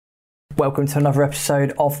Welcome to another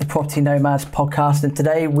episode of the Property Nomads podcast, and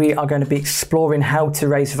today we are going to be exploring how to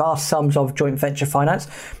raise vast sums of joint venture finance.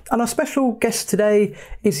 And our special guest today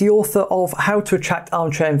is the author of How to Attract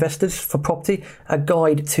Armchair Investors for Property, a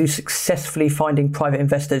guide to successfully finding private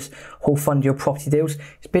investors who'll fund your property deals.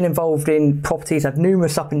 He's been involved in properties, had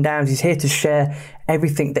numerous up and downs. He's here to share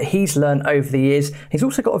everything that he's learned over the years. He's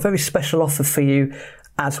also got a very special offer for you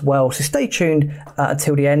as well. So stay tuned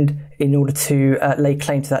until the end in order to lay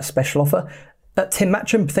claim to that special offer. Tim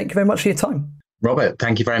Matcham, thank you very much for your time. Robert,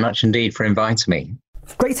 thank you very much indeed for inviting me.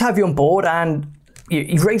 Great to have you on board, and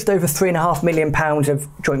you've raised over £3.5 million of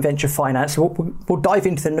joint venture finance. So we'll dive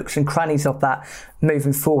into the nooks and crannies of that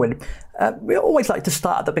moving forward. We always like to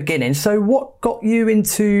start at the beginning. So what got you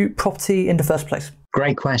into property in the first place?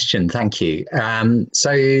 Great question, thank you.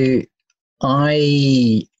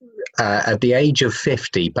 At the age of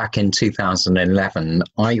 50, back in 2011,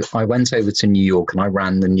 I went over to New York and I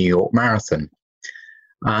ran the New York Marathon.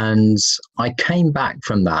 And I came back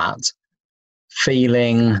from that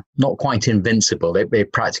feeling not quite invincible.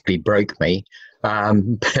 It practically broke me.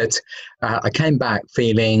 But I came back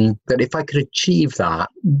feeling that if I could achieve that,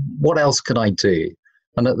 what else could I do?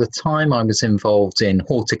 And at the time, I was involved in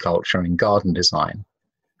horticulture and garden design.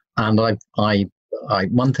 And I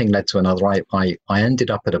one thing led to another. I ended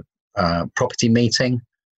up at a property meeting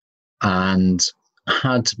and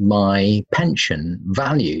had my pension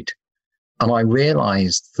valued, and I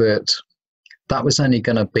realized that was only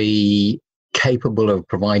going to be capable of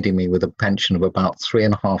providing me with a pension of about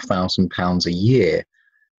 £3,500 a year,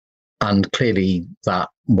 and clearly that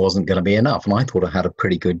wasn't going to be enough, and I thought I had a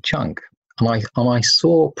pretty good chunk, and I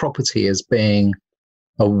saw property as being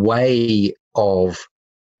a way of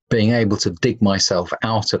being able to dig myself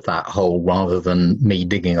out of that hole rather than me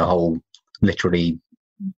digging a hole literally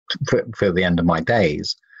for the end of my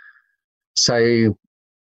days. So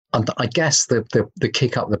I guess the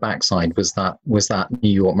kick up the backside was that New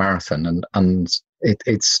York Marathon, and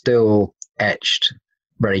it's still etched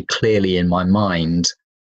very clearly in my mind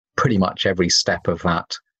pretty much every step of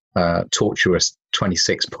that tortuous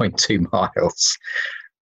 26.2 miles.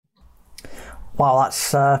 Wow,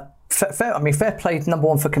 that's fair play, number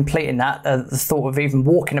one, for completing that. The thought of even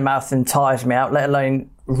walking a marathon tires me out, let alone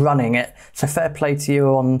running it. So fair play to you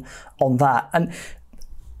on that. And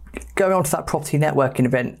going on to that property networking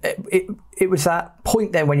event, it was that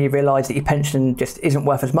point then when you realised that your pension just isn't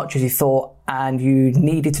worth as much as you thought, and you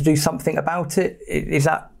needed to do something about it. Does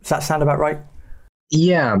that sound about right?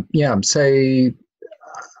 Yeah. So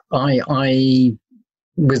I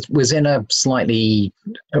was in a slightly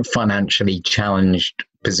financially challenged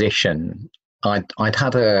position. I'd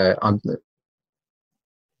had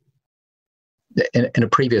in a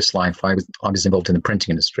previous life, I was involved in the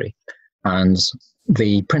printing industry, and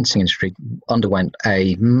the printing industry underwent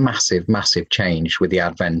a massive change with the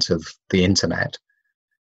advent of the internet,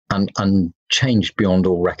 and changed beyond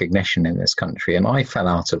all recognition in this country. And I fell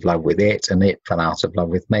out of love with it, and it fell out of love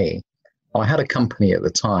with me. I had a company at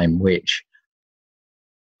the time which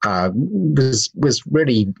was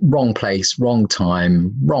really wrong place, wrong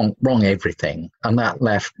time, wrong everything, and that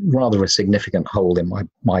left rather a significant hole in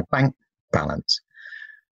my bank balance.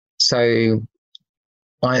 So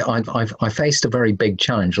I faced a very big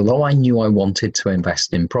challenge. Although I knew I wanted to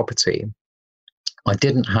invest in property, I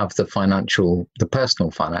didn't have the personal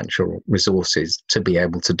financial resources to be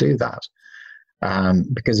able to do that.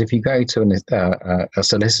 Because if you go to a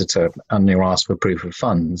solicitor and you're asked for proof of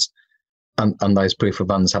funds, and those proof of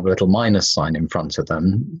funds have a little minus sign in front of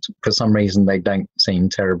them, for some reason they don't seem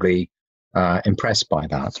terribly impressed by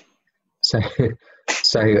that. So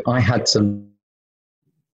I had to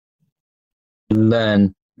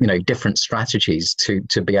learn, different strategies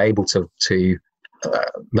to be able to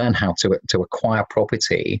learn how to acquire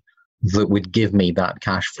property that would give me that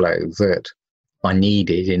cash flow that I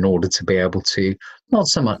needed in order to be able to not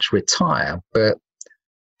so much retire, but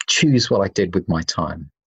choose what I did with my time.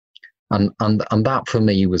 And that for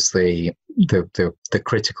me was the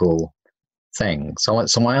critical thing. So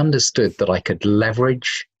I understood that I could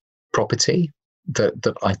leverage property,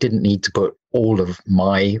 that I didn't need to put all of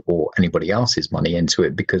my or anybody else's money into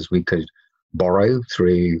it, because we could borrow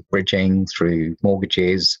through bridging, through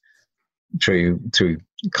mortgages, through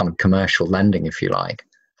kind of commercial lending, if you like.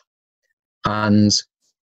 And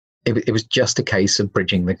it was just a case of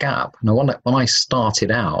bridging the gap. Now, when I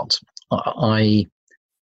started out,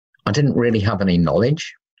 I didn't really have any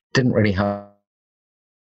knowledge, didn't really have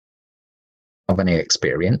any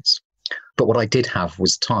experience, but what I did have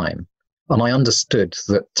was time. And I understood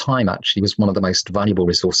that time actually was one of the most valuable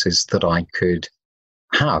resources that I could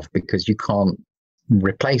have, because you can't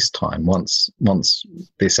replace time. Once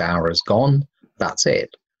this hour is gone, that's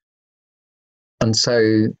it. And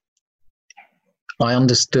so I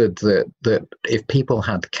understood that if people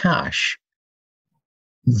had cash,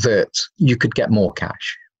 that you could get more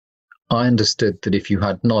cash. I understood that if you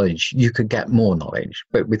had knowledge, you could get more knowledge.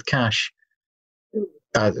 But with cash,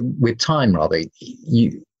 with time rather,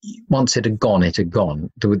 once it had gone, it had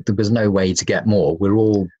gone. There was no way to get more. We're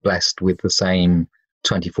all blessed with the same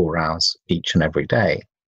 24 hours each and every day.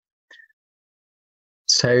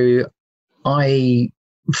 So I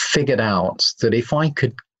figured out that if I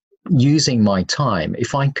could, using my time,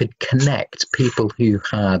 if I could connect people who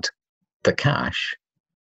had the cash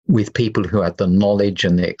with people who had the knowledge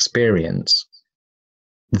and the experience,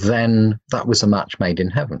 then that was a match made in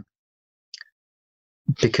heaven.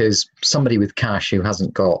 Because somebody with cash who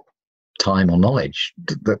hasn't got time or knowledge,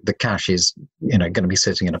 the cash is, going to be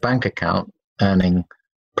sitting in a bank account earning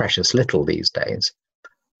precious little these days.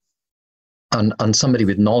 And somebody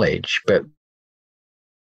with knowledge, but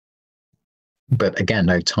again,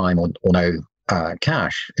 no time or no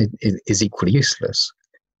cash is equally useless.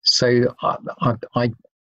 So I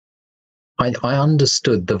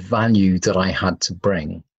understood the value that I had to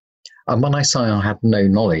bring. And when I say I had no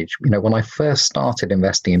knowledge, when I first started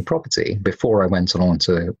investing in property, before I went along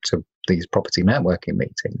to these property networking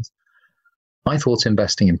meetings, I thought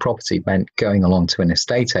investing in property meant going along to an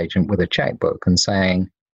estate agent with a checkbook and saying,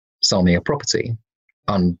 sell me a property.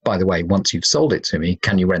 And by the way, once you've sold it to me,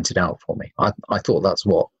 can you rent it out for me? I thought that's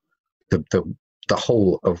what the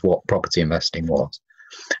whole of what property investing was.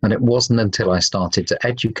 And it wasn't until I started to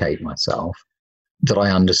educate myself that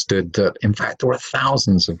I understood that, in fact, there are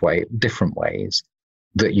thousands of different ways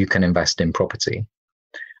that you can invest in property.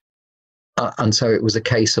 And so it was a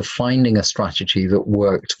case of finding a strategy that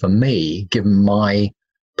worked for me, given my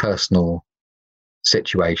personal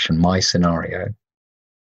situation, my scenario,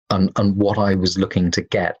 and what I was looking to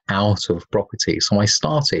get out of property. So I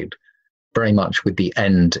started very much with the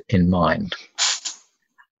end in mind.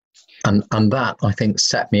 And that, I think,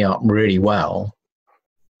 set me up really well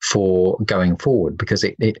for going forward, because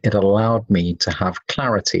it allowed me to have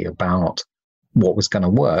clarity about what was going to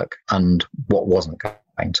work and what wasn't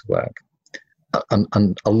going to work.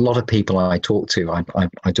 And a lot of people I talk to,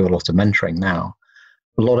 I do a lot of mentoring now,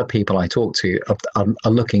 a lot of people I talk to are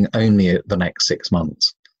looking only at the next 6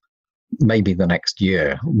 months, maybe the next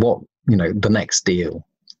year, the next deal.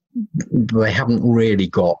 They haven't really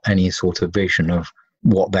got any sort of vision of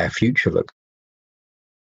what their future looks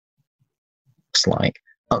like.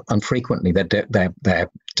 And frequently they're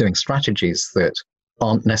doing strategies that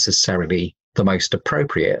aren't necessarily the most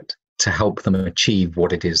appropriate to help them achieve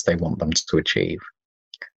what it is they want them to achieve.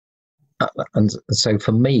 And so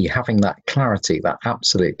for me, having that clarity, that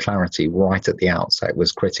absolute clarity right at the outset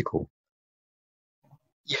was critical.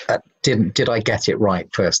 Did I get it right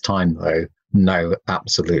first time though? No,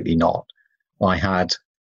 absolutely not. I had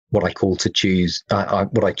what I choose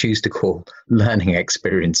to call learning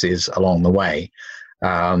experiences along the way.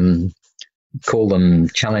 Call them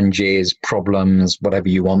challenges, problems, whatever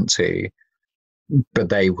you want to, but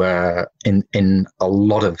they were in a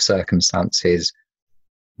lot of circumstances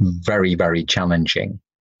very, very challenging,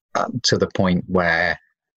 to the point where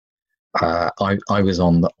I was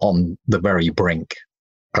on the very brink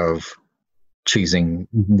of choosing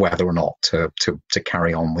whether or not to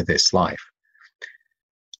carry on with this life.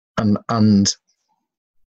 And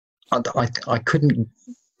I couldn't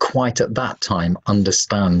quite at that time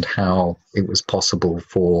understand how it was possible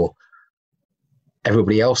for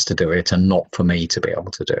everybody else to do it and not for me to be able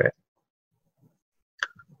to do it.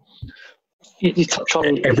 You touch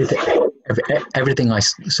on everything I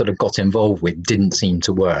sort of got involved with didn't seem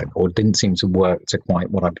to work, or didn't seem to work to quite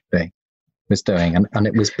what I was doing, and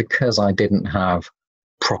it was because I didn't have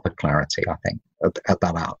proper clarity, I think, at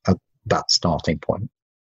that starting point.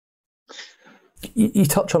 You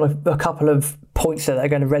touch on a couple of points that are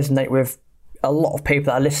going to resonate with a lot of people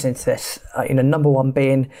that are listening to this. Number one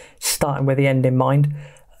being starting with the end in mind.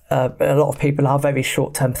 A lot of people are very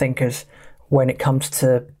short-term thinkers when it comes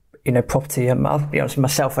to property. I'll be honest,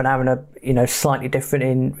 myself and Aaron are slightly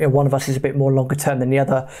different. One of us is a bit more longer term than the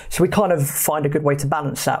other, so we kind of find a good way to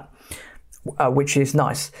balance that, which is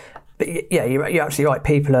nice. But yeah, you're absolutely right.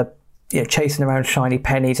 People are chasing around shiny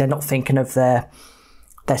pennies. They're not thinking of their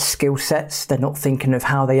skill sets. They're not thinking of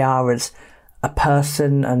how they are as a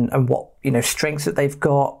person and what strengths that they've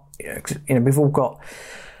got. We've all got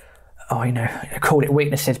call it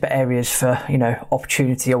weaknesses, but areas for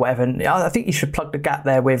opportunity or whatever. And I think you should plug the gap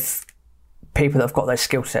there with people that have got those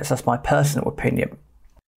skill sets. That's my personal opinion.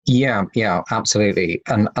 Yeah, absolutely.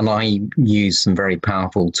 And I use some very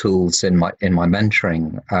powerful tools in my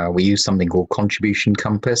mentoring. We use something called contribution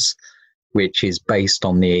compass, which is based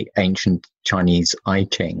on the ancient Chinese I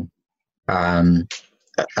Ching. Um,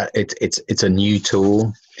 it's a new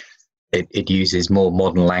tool. It uses more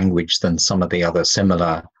modern language than some of the other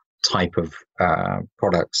similar type of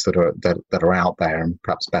products that are out there and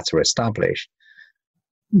perhaps better established.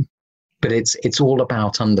 But it's all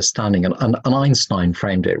about understanding, and Einstein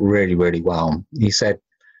framed it really, really well. He said,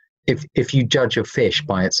 if you judge a fish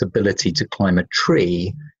by its ability to climb a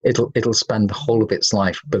tree, it'll spend the whole of its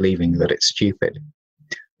life believing that it's stupid.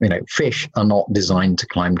 You know, fish are not designed to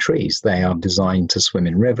climb trees. They are designed to swim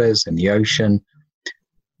in rivers, in the ocean.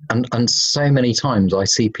 And so many times I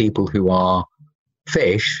see people who are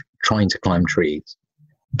fish trying to climb trees.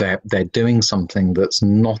 They're doing something that's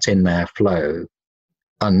not in their flow,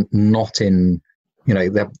 and not in, you know,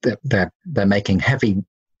 they're making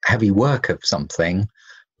heavy work of something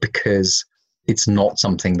because it's not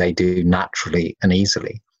something they do naturally and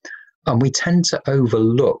easily. And we tend to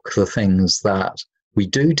overlook the things that we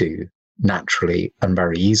do naturally and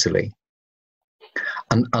very easily.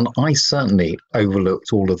 And I certainly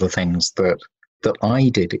overlooked all of the things that I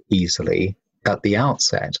did easily at the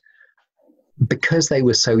outset. Because they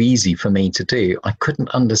were so easy for me to do, I couldn't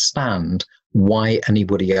understand why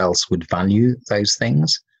anybody else would value those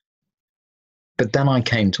things. But then I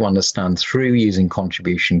came to understand through using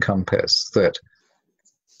Contribution Compass that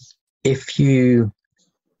if you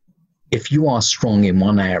are strong in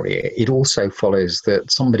one area, it also follows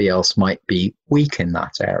that somebody else might be weak in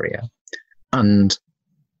that area, and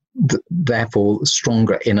therefore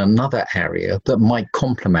stronger in another area that might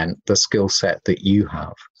complement the skill set that you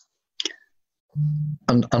have.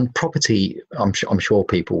 And property, I'm sure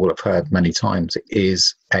people will have heard many times,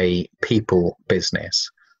 is a people business.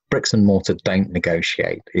 Bricks and mortar don't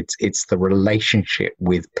negotiate. It's the relationship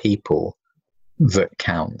with people that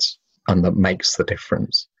counts and that makes the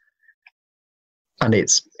difference. And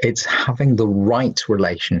it's having the right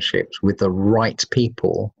relationships with the right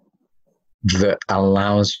people that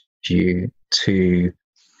allows you to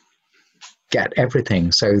get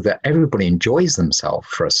everything so that everybody enjoys themselves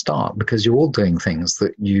for a start, because you're all doing things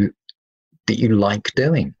that you like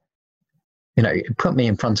doing. You know, put me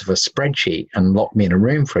in front of a spreadsheet and lock me in a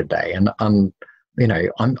room for a day, and I'm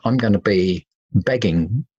going to be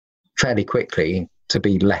begging fairly quickly to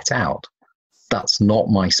be let out. That's not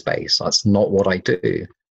my space. That's not what I do.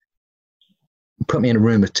 Put me in a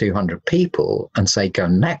room with 200 people and say go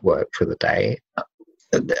network for the day.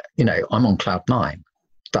 You know, I'm on cloud nine.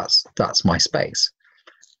 That's my space,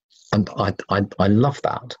 and I love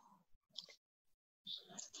that.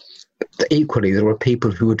 But equally, there are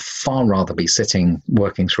people who would far rather be sitting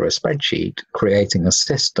working through a spreadsheet, creating a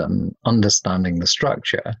system, understanding the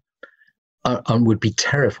structure, and would be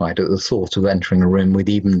terrified at the thought of entering a room with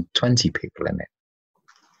even 20 people in it.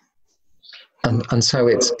 And so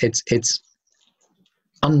it's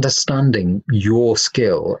understanding your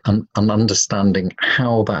skill and understanding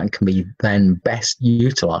how that can be then best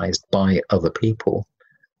utilized by other people,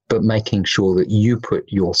 but making sure that you put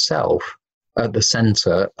yourself at the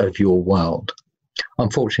center of your world.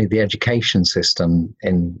 Unfortunately, the education system,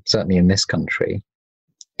 certainly in this country,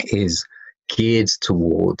 is geared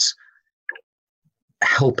towards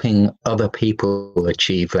helping other people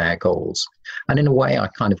achieve their goals. And in a way, I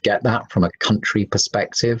kind of get that from a country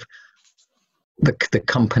perspective. The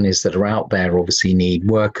companies that are out there obviously need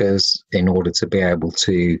workers in order to be able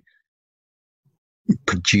to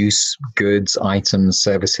produce goods, items,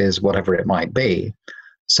 services, whatever it might be.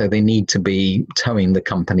 So they need to be towing the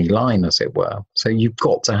company line, as it were. So you've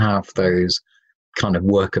got to have those kind of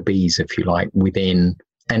worker bees, if you like, within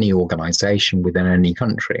any organization, within any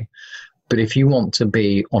country. But if you want to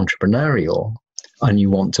be entrepreneurial and you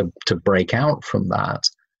want to break out from that,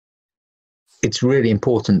 it's really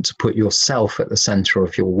important to put yourself at the center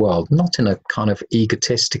of your world, not in a kind of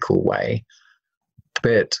egotistical way,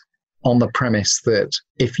 but on the premise that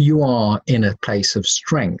if you are in a place of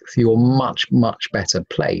strength, you're much, much better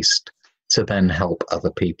placed to then help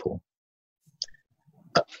other people.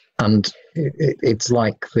 And it's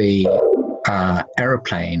like the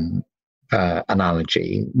aeroplane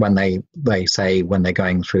analogy when they say when they're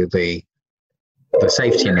going through the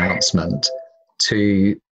safety announcement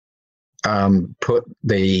to put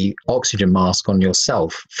the oxygen mask on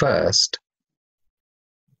yourself first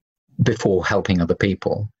before helping other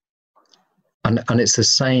people. And it's the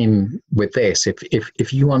same with this.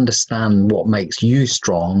 If you understand what makes you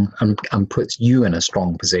strong and puts you in a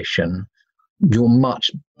strong position, you're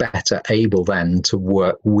much better able then to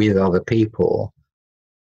work with other people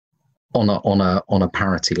on a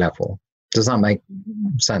parity level. Does that make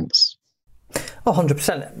sense?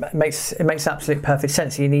 100%. It makes absolute perfect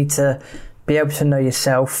sense. You need to be able to know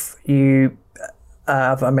yourself.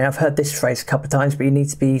 I've heard this phrase a couple of times, but you need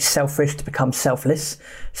to be selfish to become selfless.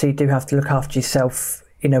 So you do have to look after yourself,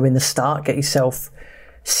 in the start, get yourself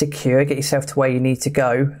secure, get yourself to where you need to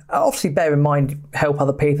go. Obviously, bear in mind, help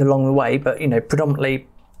other people along the way, but, predominantly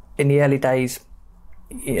in the early days,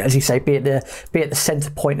 as you say, be at the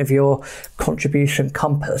center point of your contribution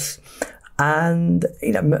compass, and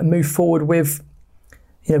move forward with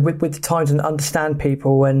the times and understand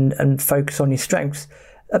people and focus on your strengths.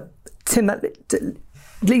 Tim, that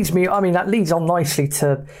leads on nicely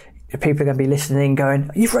to people are going to be listening going,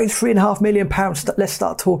 you've raised £3.5 million, let's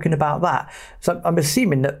start talking about that. So I'm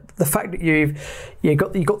assuming that the fact that you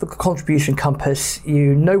got the contribution compass,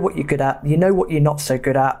 you know what you're good at, you know what you're not so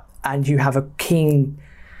good at, and you have a keen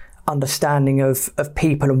understanding of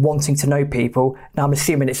people and wanting to know people. Now I'm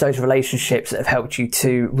assuming it's those relationships that have helped you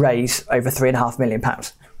to raise over £3.5 million.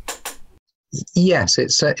 Yes,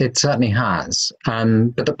 it certainly has.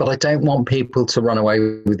 But I don't want people to run away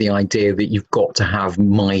with the idea that you've got to have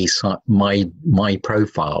my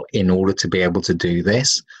profile in order to be able to do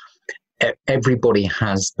this. Everybody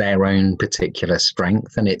has their own particular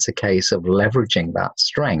strength, and it's a case of leveraging that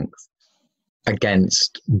strength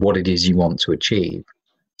against what it is you want to achieve.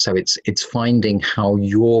 So it's finding how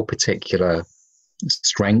your particular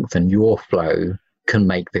strength and your flow can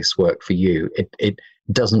make this work for you. It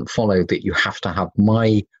doesn't follow that you have to have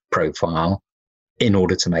my profile in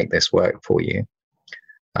order to make this work for you.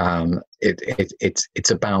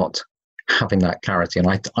 It's about having that clarity, and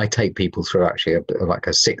I take people through actually a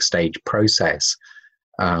 6-stage process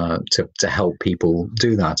to help people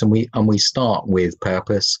do that. And we start with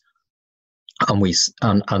purpose, and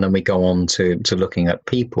then we go on to looking at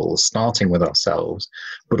people, starting with ourselves,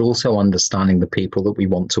 but also understanding the people that we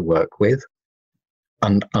want to work with.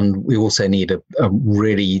 And we also need a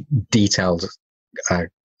really detailed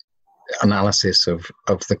analysis of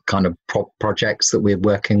the kind of projects that we're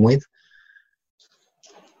working with.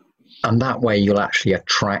 And that way you'll actually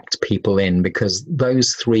attract people in, because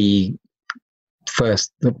those the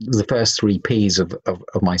first 3 Ps of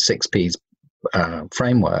my 6 Ps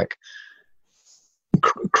framework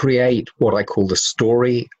create what I call the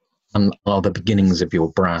story and are the beginnings of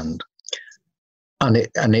your brand. And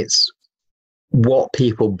it's what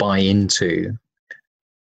people buy into.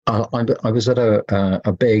 I was at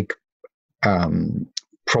a big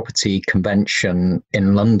property convention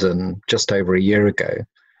in London just over a year ago,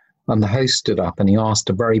 and the host stood up and he asked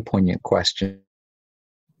a very poignant question.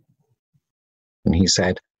 And he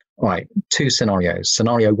said, all right, 2 scenarios.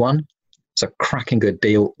 Scenario 1, it's a cracking good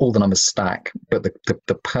deal, all the numbers stack, but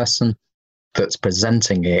the person that's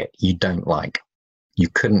presenting it you don't like. You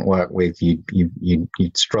couldn't work with,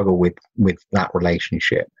 you'd struggle with that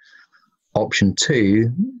relationship. Option 2,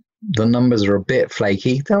 the numbers are a bit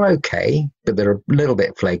flaky. They're okay, but they're a little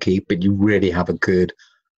bit flaky, but you really have a good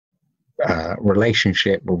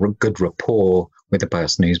relationship or a good rapport with the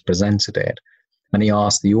person who's presented it. And he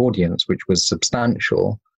asked the audience, which was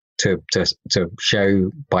substantial, to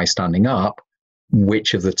show by standing up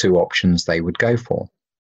which of the 2 options they would go for.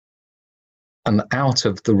 And out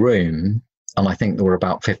of the room, and I think there were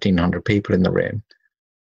about 1,500 people in the room,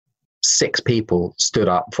 6 people stood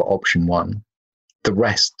up for option 1. The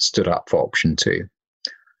rest stood up for option 2.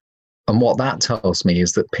 And what that tells me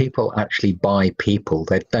is that people actually buy people.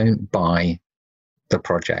 They don't buy the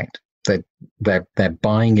project. They're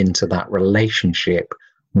buying into that relationship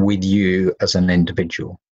with you as an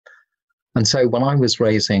individual. And so when I was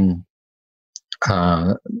raising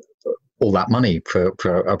all that money for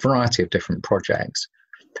a variety of different projects,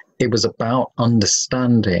 it was about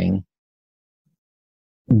understanding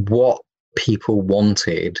what people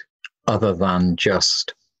wanted other than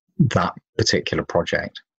just that particular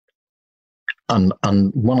project. And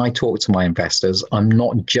when I talk to my investors, I'm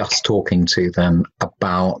not just talking to them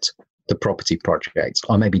about the property projects.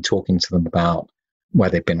 I may be talking to them about where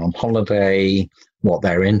they've been on holiday, what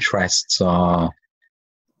their interests are,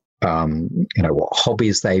 what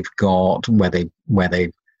hobbies they've got, where they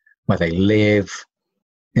live.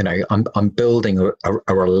 I'm building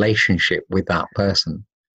a relationship with that person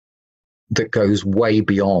that goes way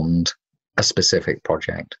beyond a specific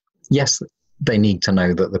project. Yes, they need to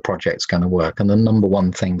know that the project's going to work. And the number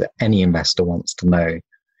one thing that any investor wants to know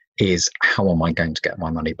is, how am I going to get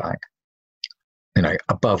my money back?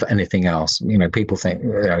 Above anything else, people think,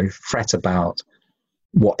 fret about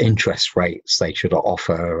what interest rates they should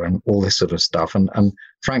offer and all this sort of stuff. And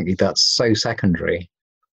frankly, that's so secondary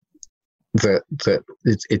that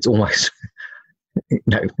it's almost,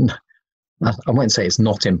 I won't say it's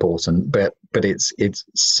not important, but it's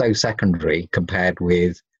so secondary compared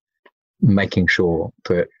with making sure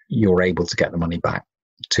that you're able to get the money back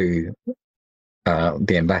to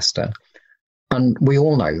the investor. And we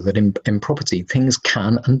all know that in property, things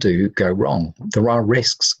can and do go wrong. There are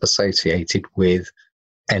risks associated with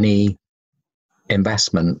any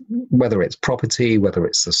investment, whether it's property, whether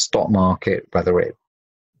it's the stock market, whether it's,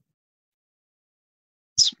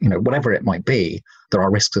 whatever it might be, there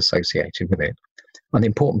are risks associated with it. And the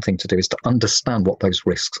important thing to do is to understand what those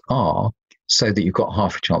risks are so that you've got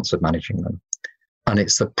half a chance of managing them. And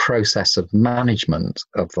it's the process of management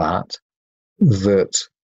of that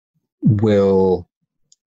will,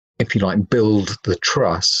 if you like, build the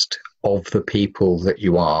trust of the people that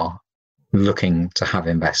you are looking to have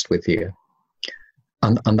invest with you.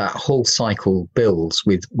 And that whole cycle builds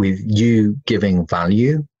with you giving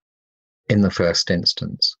value in the first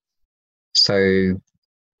instance. So,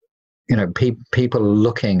 people are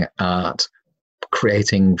looking at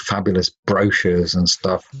creating fabulous brochures and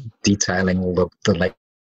stuff detailing all the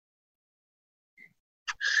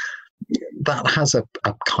that has a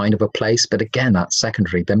kind of a place, but again, that's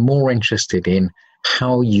secondary. They're more interested in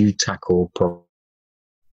how you tackle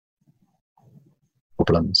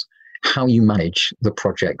problems, how you manage the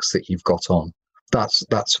projects that you've got on. That's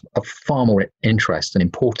of far more interest and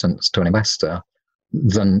importance to an investor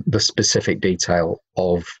than the specific detail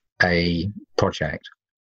of a project.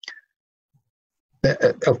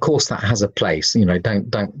 Of course, that has a place.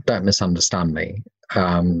 Don't misunderstand me.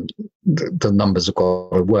 The numbers have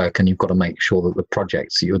got to work, and you've got to make sure that the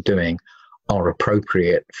projects that you're doing are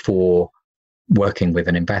appropriate for working with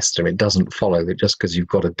an investor. It doesn't follow that just because you've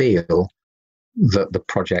got a deal that the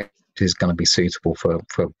project is going to be suitable for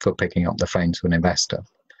picking up the phone to an investor.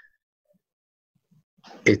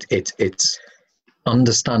 It's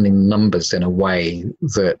understanding numbers in a way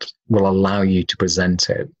that will allow you to present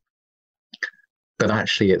it. But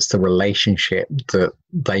actually, it's the relationship that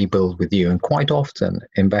they build with you. And quite often,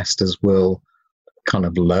 investors will kind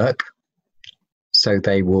of lurk. So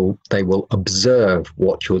they will observe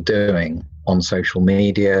what you're doing on social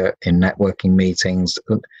media, in networking meetings,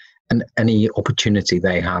 and any opportunity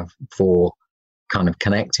they have for kind of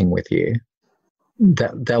connecting with you.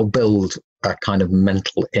 That they'll build a kind of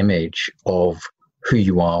mental image of who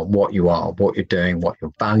you are, what you're doing, what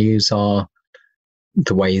your values are,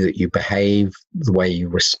 the way that you behave, the way you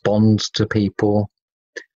respond to people.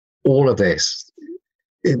 All of this,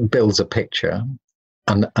 it builds a picture,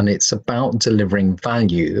 and it's about delivering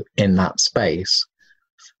value in that space.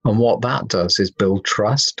 And what that does is build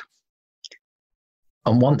trust.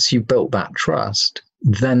 And once you've built that trust,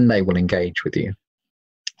 then they will engage with you.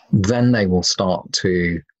 Then they will start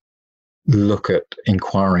to look at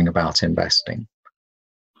inquiring about investing.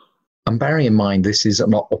 And bearing in mind, this is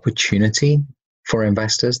an opportunity for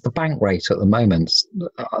investors. The bank rate at the moment,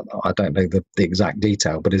 I don't know the exact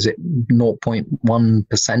detail, but is it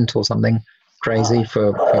 0.1% or something crazy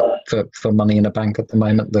for money in a bank at the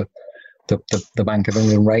moment? The Bank of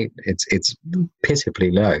England rate, it's pitifully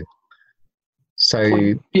low. So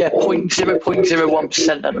 0.01%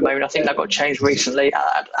 at the moment. I think that got changed recently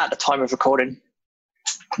at the time of recording.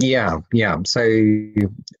 Yeah. So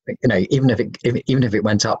even if it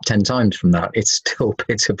went up 10 times from that, it's still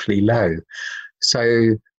pitifully low.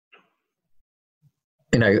 So,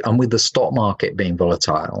 and with the stock market being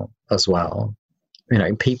volatile as well,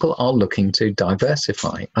 people are looking to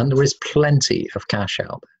diversify, and there is plenty of cash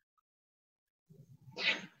out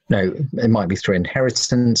there. It might be through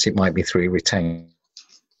inheritance, it might be through retained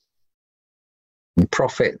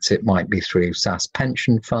profits, it might be through SaaS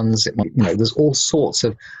pension funds, it might, there's all sorts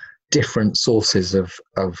of different sources of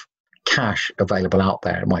cash available out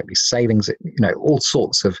there. It might be savings, all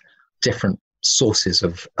sorts of different sources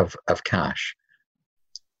of cash.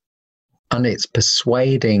 And it's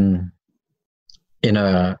persuading in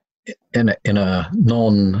a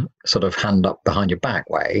non sort of hand up behind your back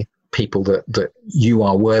way people that you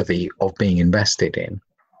are worthy of being invested in,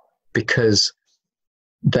 because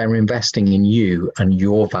they're investing in you and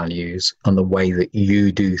your values and the way that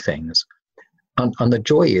you do things. And the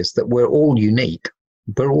joy is that we're all unique.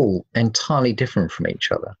 We're all entirely different from each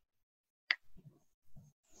other.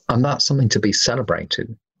 And that's something to be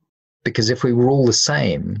celebrated, because if we were all the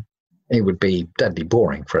same, it would be deadly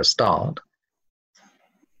boring for a start.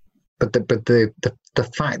 But the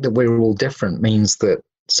fact that we're all different means that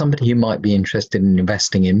somebody who might be interested in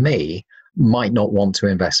investing in me might not want to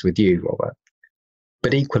invest with you, Robert.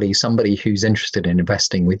 But equally, somebody who's interested in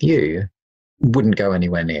investing with you wouldn't go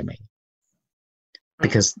anywhere near me.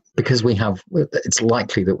 Because it's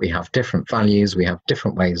likely that we have different values, we have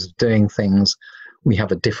different ways of doing things, we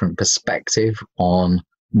have a different perspective on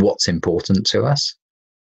what's important to us.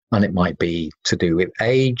 And it might be to do with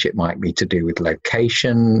age, it might be to do with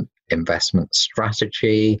location, investment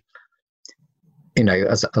strategy. You know,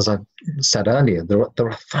 as I said earlier, there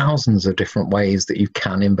are thousands of different ways that you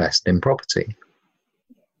can invest in property.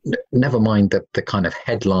 Never mind the kind of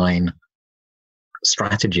headline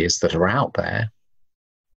strategies that are out there.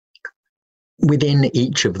 Within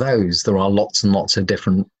each of those, there are lots and lots of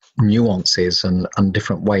different nuances and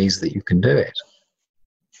different ways that you can do it.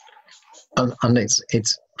 And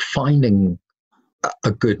it's finding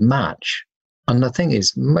a good match. And the thing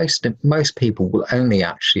is, most people will only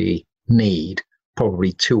actually need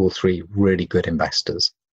probably 2 or 3 really good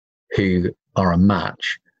investors who are a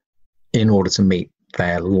match in order to meet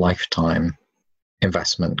their lifetime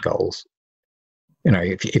investment goals. You know,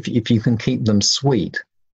 if you can keep them sweet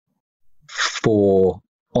for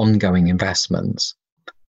ongoing investments,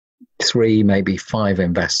 3, maybe 5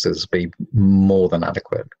 investors be more than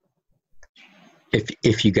adequate.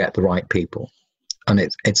 If you get the right people, and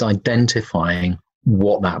it's identifying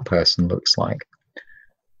what that person looks like.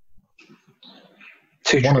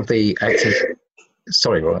 One of the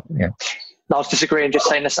sorry, Roy, yeah. No, I was disagreeing, just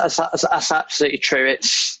saying that's absolutely true.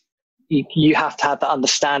 It's you have to have that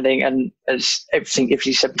understanding, and as everything, if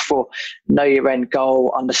you said before, know your end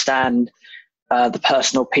goal, understand the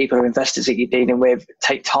personal people or investors that you're dealing with,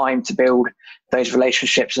 take time to build those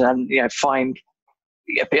relationships, and you know, find,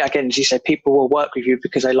 again, as you say, people will work with you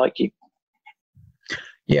because they like you.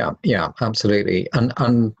 Yeah, absolutely.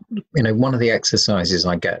 And you know, one of the exercises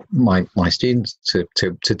I get my students to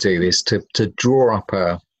do is to draw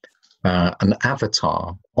up an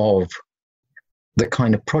avatar of the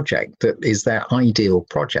kind of project that is their ideal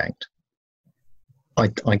project. I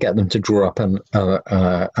get them to draw up an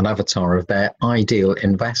avatar of their ideal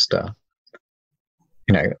investor.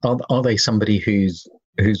 You know, are they somebody who's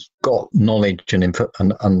got knowledge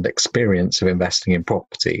and experience of investing in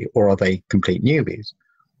property, or are they complete newbies?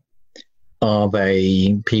 Are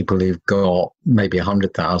they people who've got maybe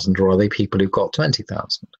 100,000, or are they people who've got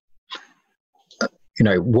 20,000? You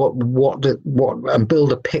know, what, and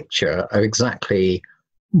build a picture of exactly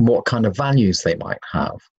what kind of values they might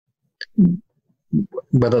have.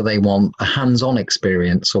 Whether they want a hands-on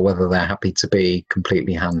experience or whether they're happy to be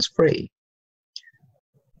completely hands-free.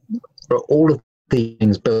 But all of these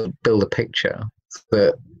things build a picture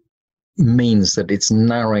that means that it's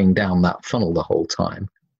narrowing down that funnel the whole time.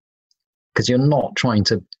 Because you're not trying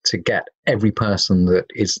to get every person that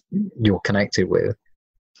you're connected with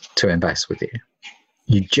to invest with you.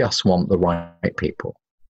 You just want the right people.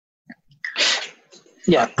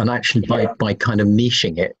 Yeah. And actually by kind of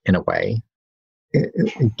niching it in a way,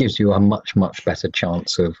 it gives you a much, much better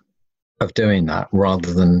chance of doing that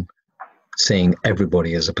rather than seeing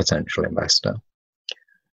everybody as a potential investor.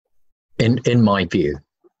 In my view,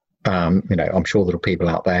 you know, I'm sure there are people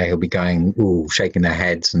out there who'll be going, ooh, shaking their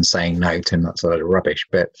heads and saying, no, Tim, that's a load of rubbish.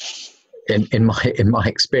 But in my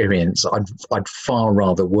experience, I'd far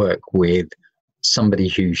rather work with somebody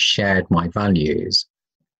who shared my values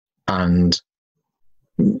and,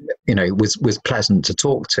 you know, was pleasant to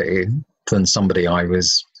talk to than somebody I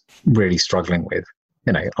was really struggling with.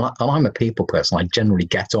 You know, and I'm a people person. I generally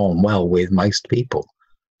get on well with most people.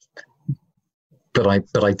 But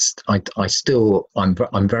I still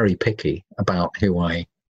I'm very picky about who I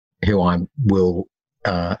will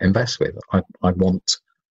invest with. I want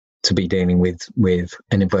to be dealing with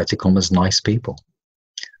in inverted commas nice people,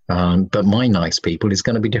 but my nice people is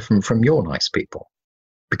going to be different from your nice people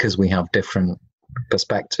because we have different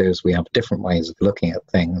perspectives, we have different ways of looking at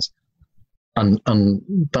things, and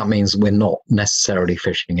that means we're not necessarily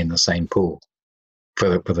fishing in the same pool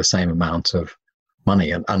for the same amount of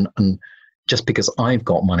money, and just because I've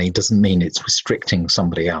got money doesn't mean it's restricting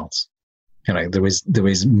somebody else. You know, there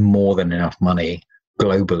is more than enough money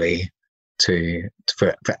globally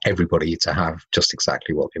for everybody to have just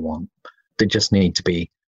exactly what they want. They just need to be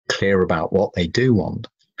clear about what they do want.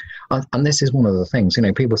 And this is one of the things, you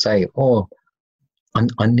know, people say, oh,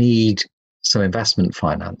 I need some investment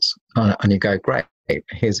finance. And you go, great,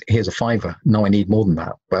 here's a £5. No, I need more than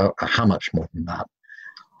that. Well, how much more than that?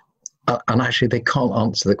 And actually they can't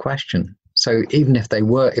answer the question. So even if they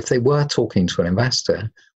were talking to an investor,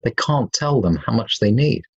 they can't tell them how much they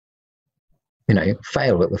need. You know,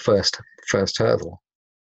 fail at the first hurdle.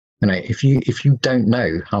 You know, if you don't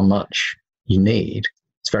know how much you need,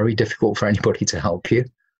 it's very difficult for anybody to help you.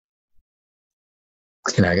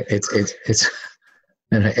 You know,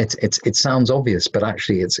 it sounds obvious, but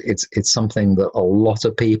actually it's something that a lot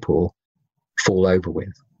of people fall over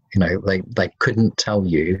with. You know, they couldn't tell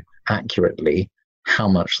you accurately how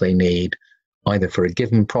much they need either for a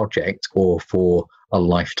given project or for a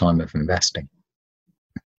lifetime of investing.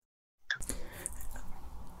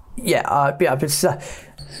 Yeah, but obviously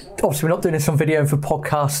we're not doing this on video for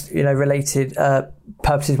podcast, related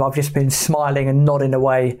purposes. But I've just been smiling and nodding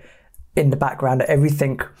away in the background at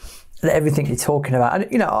everything you're talking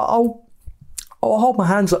about, and I'll hold my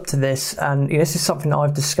hands up to this. And this is something that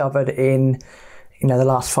I've discovered in the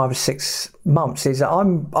last 5 or 6 months. Is that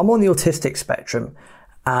I'm on the autistic spectrum,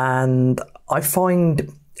 and I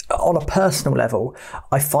find, on a personal level,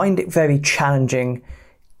 I find it very challenging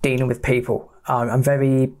dealing with people. I'm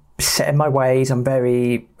very set in my ways. I'm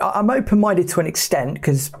open-minded to an extent,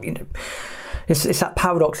 because it's that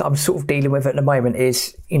paradox that I'm sort of dealing with at the moment.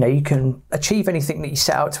 Is you can achieve anything that you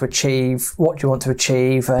set out to achieve, what do you want to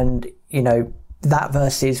achieve, and that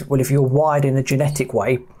versus, well, if you're wired in a genetic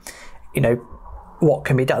way, what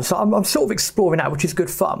can be done. So I'm sort of exploring that, which is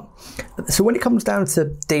good fun. So when it comes down to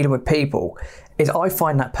dealing with people, I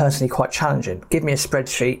find that personally quite challenging. Give me a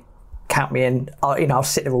spreadsheet, count me in. I'll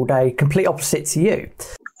sit there all day. Complete opposite to you.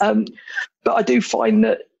 But I do find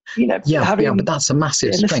that but that's a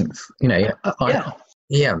massive strength. But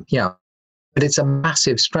it's a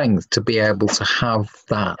massive strength to be able to have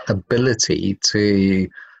that ability to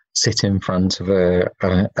sit in front of a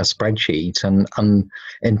spreadsheet and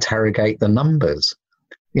interrogate the numbers.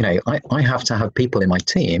 I have to have people in my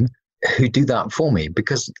team who do that for me,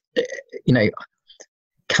 because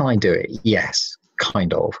can I do it? Yes,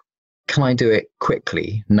 kind of. Can I do it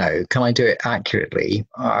quickly? No. Can I do it accurately?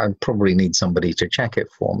 I probably need somebody to check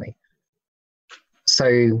it for me.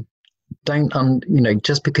 So don't,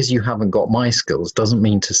 just because you haven't got my skills doesn't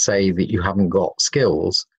mean to say that you haven't got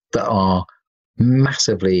skills that are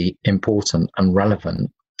massively important and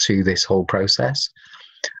relevant to this whole process.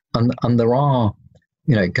 And there are,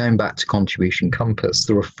 going back to Contribution Compass,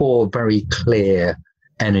 there are 4 very clear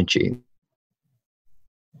energies.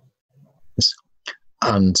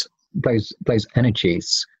 And those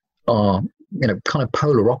energies are, kind of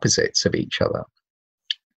polar opposites of each other.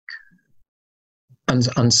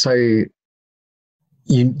 And so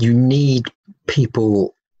you need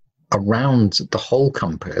people around the whole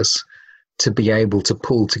compass to be able to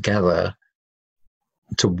pull together,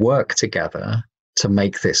 to work together, to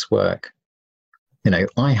make this work.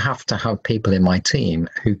 I have to have people in my team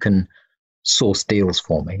who can source deals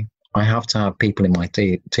for me. I have to have people in my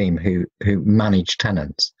team who manage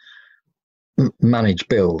tenants, manage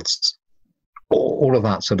builds, all of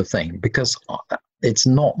that sort of thing, because it's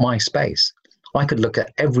not my space. I could look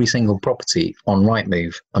at every single property on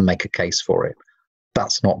Rightmove and make a case for it.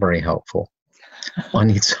 That's not very helpful. I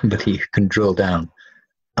need somebody who can drill down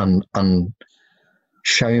and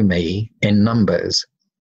show me in numbers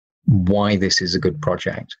why this is a good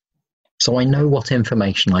project. So I know what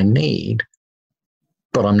information I need,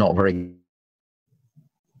 but I'm not very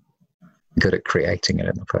good at creating it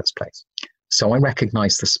in the first place. So I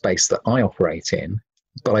recognize the space that I operate in,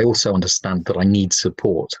 but I also understand that I need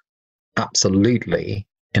support, absolutely,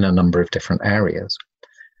 in a number of different areas.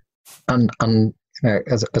 And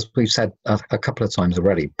as we've said a couple of times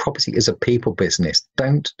already, property is a people business.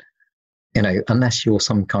 Don't, unless you're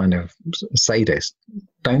some kind of sadist,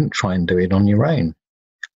 don't try and do it on your own.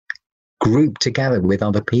 Group together with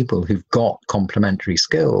other people who've got complementary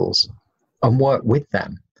skills and work with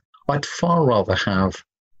them. I'd far rather have,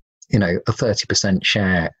 a 30%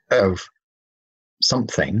 share of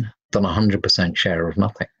something than 100% share of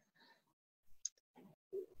nothing.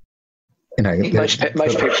 Most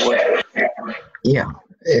people would. Yeah,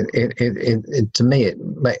 to me,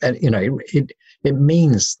 it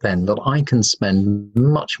means then that I can spend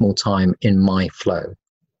much more time in my flow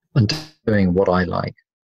and doing what I like,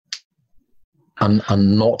 and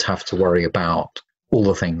not have to worry about all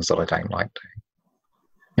the things that I don't like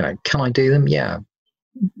doing. Can I do them? Yeah.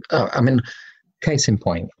 Case in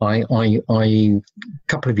point, I a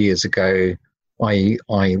couple of years ago, I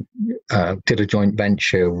did a joint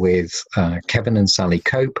venture with Kevin and Sally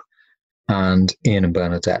Cope and Ian and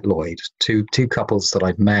Bernadette Lloyd, two couples that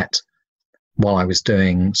I'd met while I was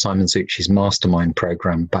doing Simon Zucci's mastermind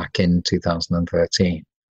program back in 2013.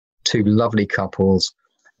 Two lovely couples,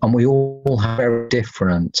 and we all have very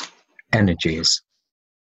different energies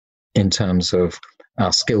in terms of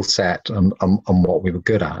our skill set and what we were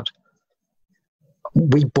good at.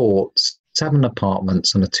 We bought 7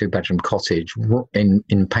 apartments and a 2-bedroom cottage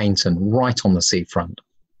in Paynton, right on the seafront,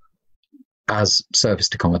 as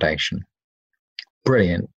serviced accommodation.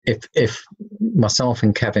 Brilliant. If myself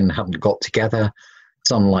and Kevin hadn't got together,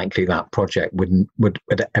 it's unlikely that project would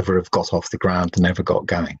ever have got off the ground and never got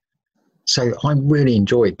going. So I really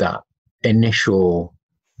enjoyed that initial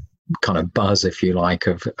kind of buzz, if you like,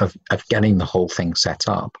 of getting the whole thing set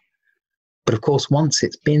up. But of course, once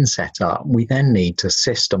it's been set up, we then need to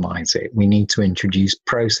systemize it. We need to introduce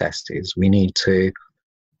processes. We need to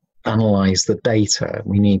analyze the data.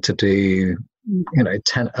 We need to do,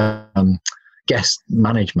 guest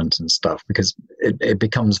management and stuff, because it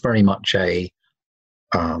becomes very much a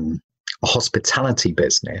hospitality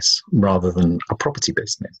business rather than a property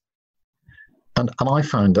business. And I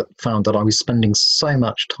found that I was spending so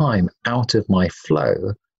much time out of my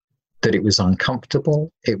flow that it was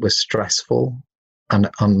uncomfortable, it was stressful, and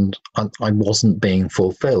I wasn't being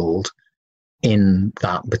fulfilled in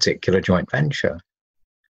that particular joint venture.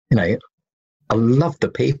 I love the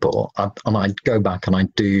people, and I'd go back and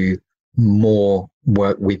I'd do more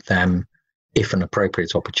work with them if an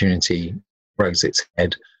appropriate opportunity rose its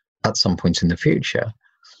head at some point in the future.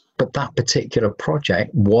 But that particular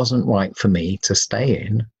project wasn't right for me to stay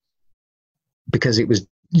in because it was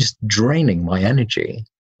just draining my energy.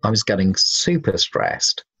 I was getting super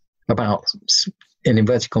stressed about, in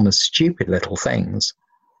inverted commas, stupid little things,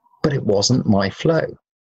 but it wasn't my flow.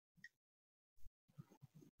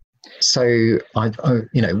 So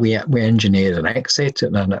we engineered an exit,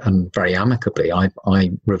 and very amicably, I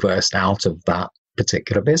reversed out of that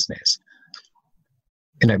particular business.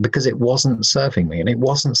 Because it wasn't serving me, and it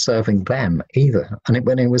wasn't serving them either. And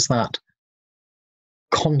when it was that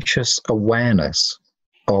conscious awareness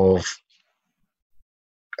of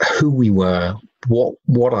who we were,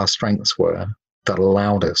 what our strengths were, that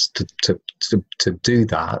allowed us to do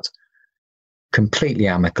that completely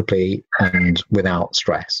amicably and without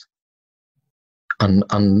stress. And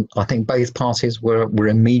I think both parties were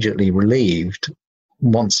immediately relieved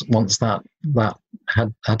once that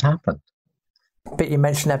had happened. Bit you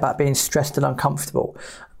mentioned there about being stressed and uncomfortable.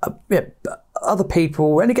 Other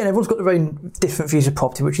people, and again, everyone's got their own different views of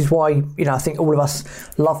property, which is why I think all of us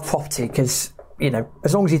love property, because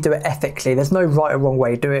as long as you do it ethically, there's no right or wrong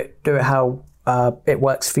way. Do it how it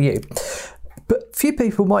works for you. But few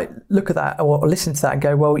people might look at that or listen to that and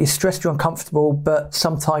go, well, you're stressed, you're uncomfortable, but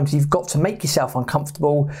sometimes you've got to make yourself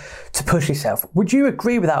uncomfortable to push yourself. Would you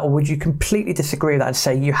agree with that, or would you completely disagree with that and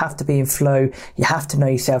say you have to be in flow, you have to know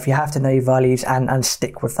yourself, you have to know your values and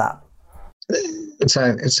stick with that?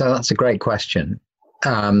 So that's a great question.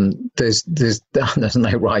 There's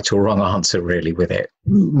no right or wrong answer really with it.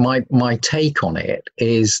 My take on it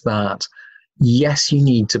is that yes, you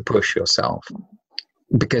need to push yourself.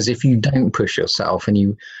 Because if you don't push yourself,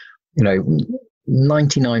 and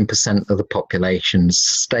 99% of the population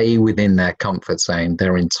stay within their comfort zone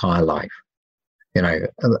their entire life,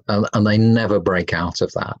 and they never break out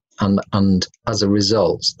of that. And as a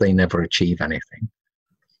result, they never achieve anything.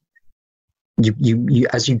 You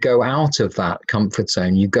as you go out of that comfort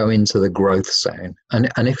zone, you go into the growth zone.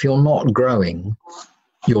 And if you're not growing,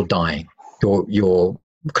 you're dying. You're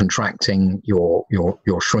contracting, you're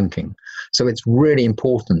shrinking. So it's really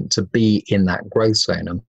important to be in that growth zone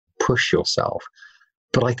and push yourself.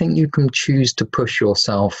 But I think you can choose to push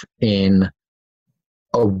yourself in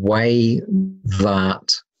a way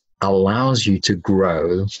that allows you to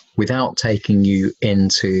grow without taking you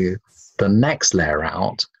into the next layer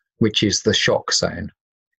out, which is the shock zone.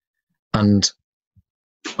 And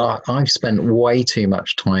I've spent way too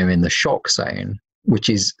much time in the shock zone, which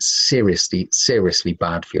is seriously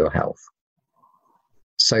bad for your health.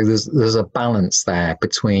 So there's a balance there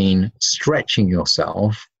between stretching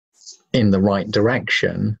yourself in the right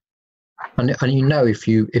direction, and if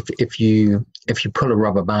you pull a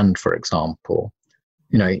rubber band, for example,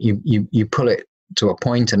 you pull it to a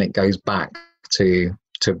point and it goes back to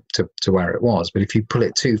where it was. But if you pull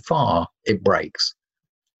it too far, it breaks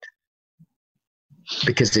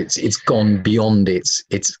because it's gone beyond its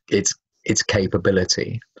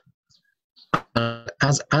capability.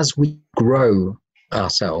 As we grow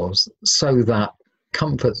ourselves, so that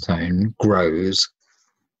comfort zone grows,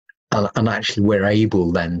 and actually we're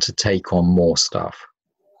able then to take on more stuff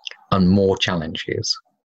and more challenges.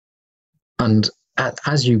 And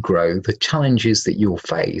as you grow, the challenges that you'll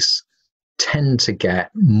face tend to get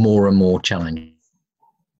more and more challenging.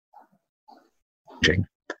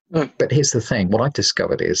 But here's the thing, what I've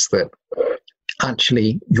discovered is that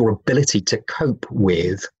actually your ability to cope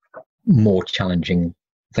with more challenging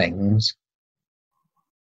things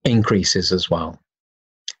increases as well.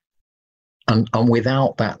 And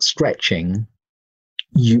without that stretching,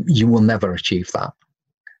 you will never achieve that.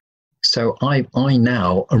 So I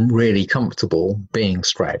now am really comfortable being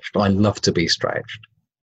stretched. I love to be stretched.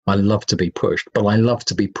 I love to be pushed, but I love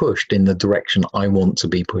to be pushed in the direction I want to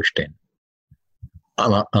be pushed in.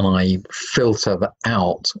 And I filter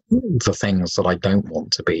out the things that I don't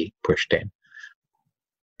want to be pushed in.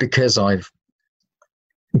 because I've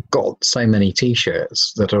got so many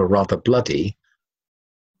t-shirts that are rather bloody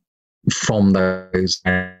from those,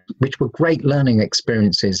 which were great learning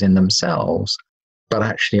experiences in themselves, but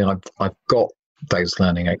actually I've got those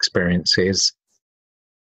learning experiences,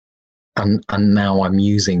 and now I'm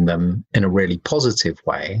using them in a really positive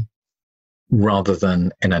way rather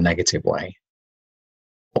than in a negative way.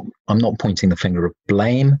 I'm not pointing the finger of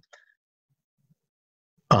blame.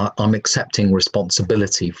 I'm accepting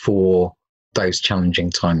responsibility for those challenging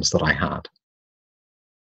times that I had,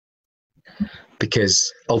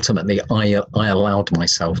 because ultimately I allowed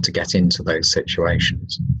myself to get into those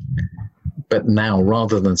situations. But now,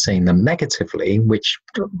 rather than seeing them negatively, which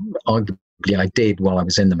arguably I did while I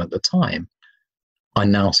was in them at the time, I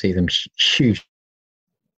now see them hugely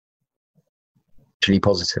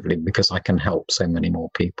positively, because I can help so many more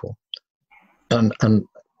people. And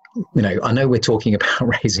you know, I know we're talking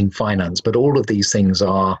about raising finance, but all of these things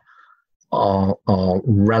are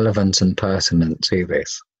relevant and pertinent to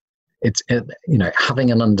this. It's, you know,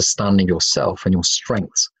 having an understanding yourself and your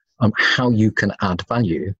strengths and how you can add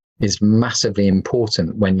value is massively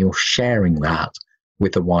important when you're sharing that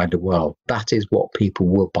with the wider world. That is what people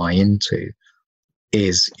will buy into,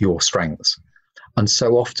 is your strengths. And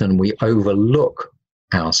so often we overlook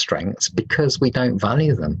our strengths because we don't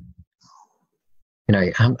value them. You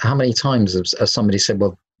know, how many times has somebody said,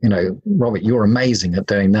 well, you know, Robert, you're amazing at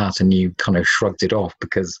doing that, and you kind of shrugged it off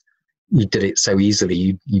because you did it so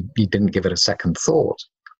easily, you didn't give it a second thought.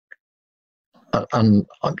 And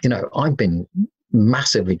you know, I've been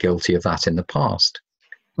massively guilty of that in the past.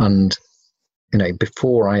 And you know,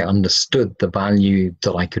 before I understood the value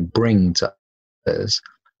that I could bring to others,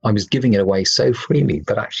 I was giving it away so freely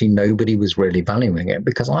that actually nobody was really valuing it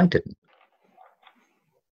because I didn't.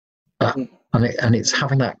 And it's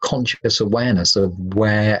having that conscious awareness of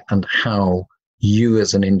where and how you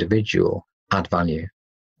as an individual add value.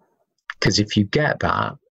 Because if you get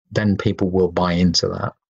that, then people will buy into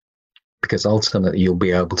that. Because ultimately you'll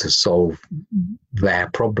be able to solve their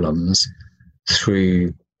problems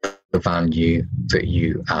through the value that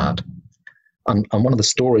you add. And one of the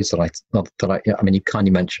stories that I mean, you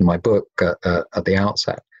kindly mentioned my book at the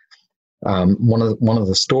outset. One of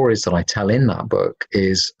the stories that I tell in that book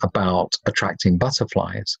is about attracting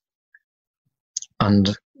butterflies,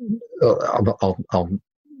 and I'll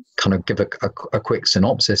kind of give a quick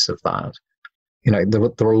synopsis of that. You know,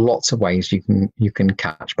 there are lots of ways you can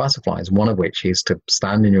catch butterflies. One of which is to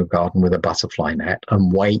stand in your garden with a butterfly net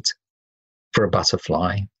and wait for a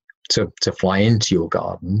butterfly to fly into your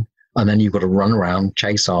garden, and then you've got to run around,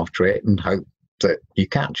 chase after it, and hope that you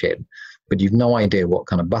catch it. But you've no idea what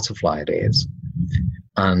kind of butterfly it is.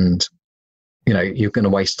 And, you know, you're going to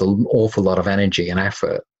waste an awful lot of energy and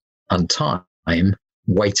effort and time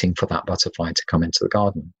waiting for that butterfly to come into the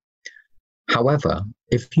garden. However,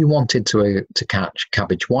 if you wanted to catch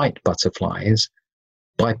cabbage white butterflies,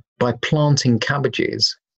 by planting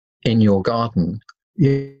cabbages in your garden,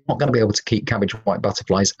 you're not going to be able to keep cabbage white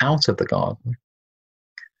butterflies out of the garden,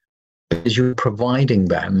 because you're providing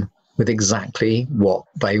them with exactly what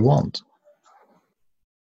they want.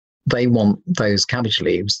 They want those cabbage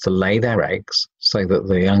leaves to lay their eggs so that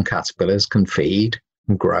the young caterpillars can feed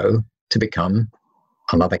and grow to become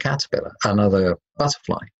another caterpillar, another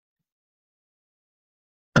butterfly.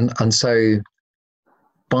 And so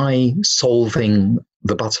by solving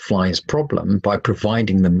the butterfly's problem, by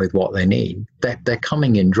providing them with what they need, they're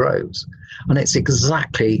coming in droves. And it's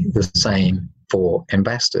exactly the same for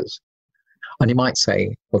investors. And you might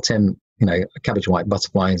say, well, Tim, you know, a cabbage white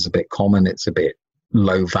butterfly is a bit common. It's a bit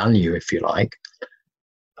low value, if you like.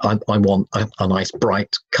 I want a nice,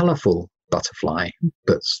 bright, colourful butterfly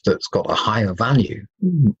that's got a higher value,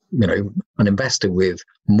 you know, an investor with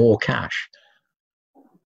more cash.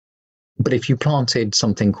 But if you planted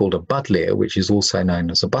something called a buddleia, which is also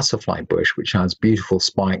known as a butterfly bush, which has beautiful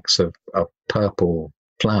spikes of purple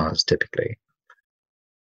flowers typically,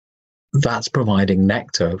 that's providing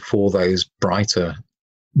nectar for those brighter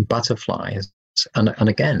butterflies. And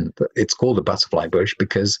again, it's called a butterfly bush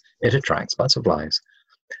because it attracts butterflies.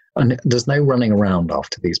 And there's no running around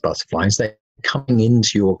after these butterflies. They're coming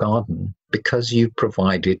into your garden because you've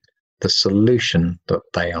provided the solution that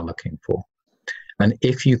they are looking for. And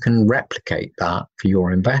if you can replicate that for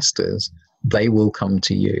your investors, they will come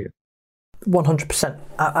to you. 100%,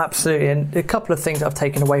 absolutely. And a couple of things I've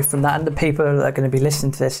taken away from that, and the people that are going to be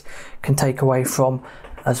listening to this can take away from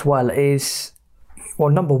as well, is, well,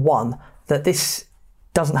 number one, that this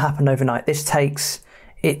doesn't happen overnight. It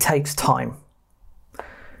takes time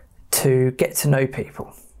to get to know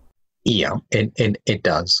people. Yeah, it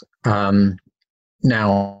does.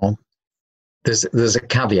 Now, there's a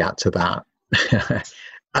caveat to that.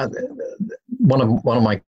 One of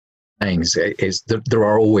my things is that there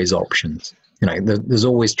are always options. There's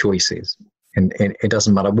always choices, and it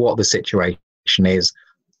doesn't matter what the situation is.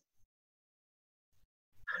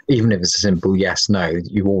 Even if it's a simple yes, no,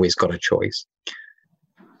 you've always got a choice.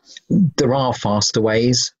 There are faster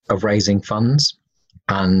ways of raising funds,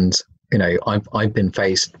 and I've been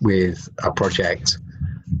faced with a project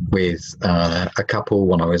with a couple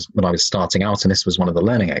when I was starting out, and this was one of the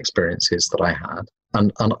learning experiences that I had.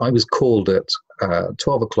 And I was called at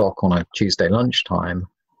 12 o'clock on a Tuesday lunchtime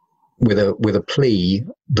with a plea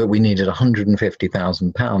that we needed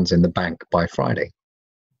 £150,000 in the bank by Friday.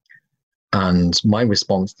 And my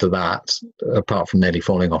response to that, apart from nearly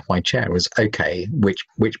falling off my chair, was, okay, which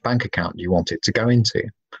bank account do you want it to go into?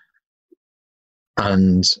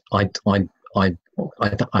 And I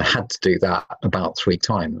had to do that about 3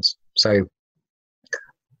 times. So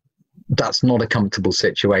that's not a comfortable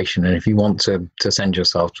situation. And if you want to send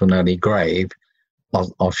yourself to an early grave,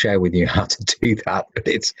 I'll share with you how to do that. But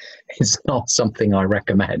it's not something I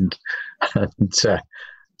recommend. And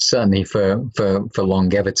certainly for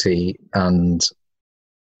longevity and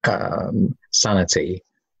sanity,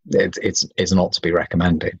 it's not to be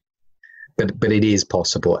recommended. But it is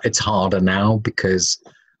possible. It's harder now because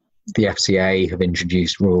the FCA have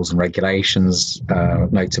introduced rules and regulations,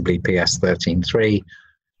 notably PS 13.3,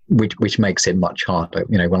 which makes it much harder.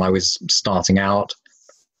 When I was starting out,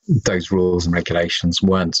 those rules and regulations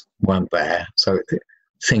weren't there, so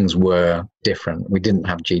things were different. We didn't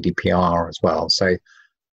have GDPR as well, so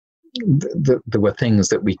there were things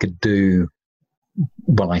that we could do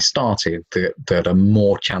when I started that are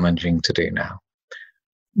more challenging to do now,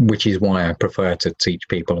 which is why I prefer to teach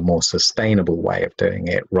people a more sustainable way of doing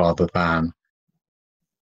it rather than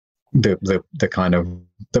the kind of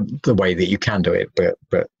the way that you can do it,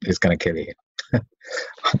 but it's going to kill you.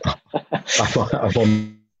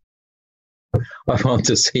 I want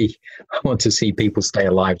to see people stay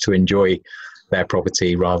alive to enjoy their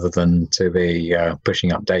property rather than to be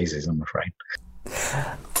pushing up daisies, I'm afraid.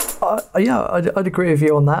 Yeah, I'd agree with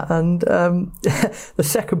you on that. And the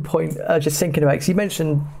second point, just thinking about, because you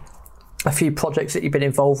mentioned a few projects that you've been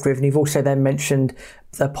involved with, and you've also then mentioned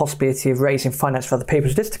the possibility of raising finance for other people.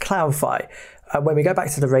 So just to clarify, when we go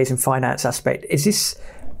back to the raising finance aspect, is this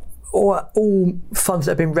all funds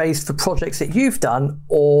that have been raised for projects that you've done,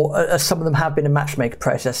 or some of them have been a matchmaker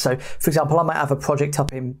process? So, for example, I might have a project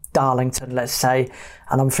up in Darlington, let's say,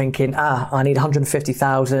 and I'm thinking, I need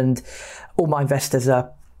 150,000. All my investors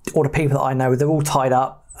are, all the people that I know, they're all tied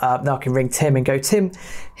up. Now I can ring Tim and go, Tim,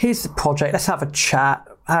 here's the project. Let's have a chat.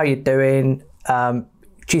 How are you doing? Do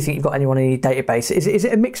you think you've got anyone in your database? Is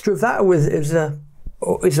it a mixture of that, or is there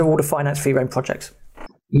all the finance for your own projects?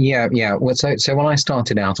 Yeah. Well, so when I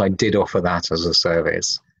started out, I did offer that as a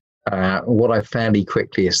service. What I fairly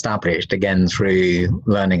quickly established, again through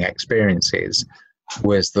learning experiences,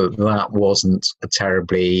 was that wasn't a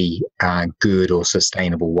terribly good or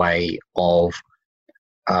sustainable way of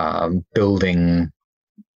building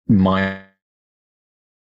my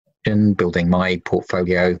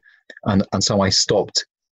portfolio, and so I stopped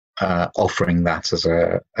offering that as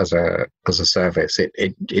a service.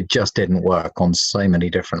 It just didn't work on so many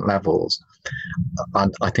different levels.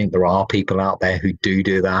 And I think there are people out there who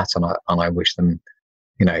do that, and I wish them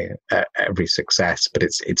every success, but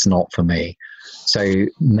it's not for me. So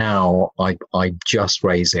now I just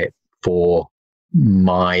raise it for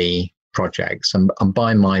my projects, and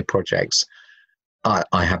by my projects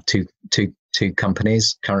I have two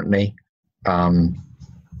companies currently, and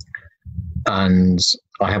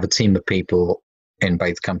I have a team of people in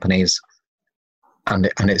both companies, and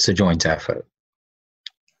it's a joint effort.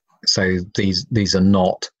 So these are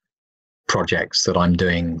not projects that I'm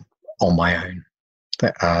doing on my own.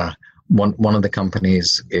 One of the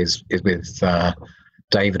companies is with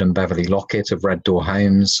David and Beverly Lockett of Red Door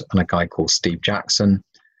Homes and a guy called Steve Jackson,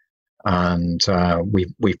 and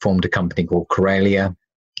we formed a company called Corelia,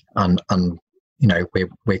 and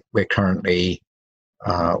we're currently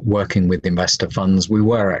working with investor funds. We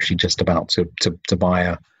were actually just about to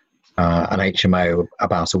buy an HMO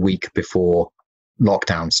about a week before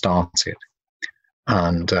lockdown started,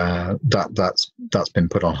 and that's been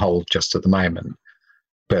put on hold just at the moment.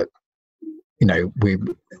 But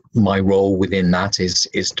my role within that is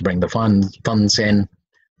to bring the funds in.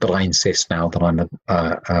 But I insist now that I'm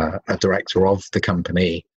a director of the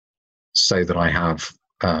company, so that I have,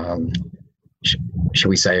 shall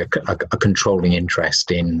we say, a controlling interest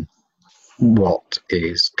in what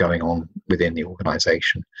is going on within the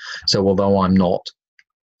organisation. So although I'm not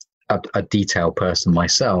a detailed person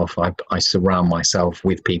myself, I surround myself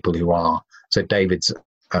with people who are So David's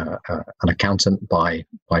an accountant by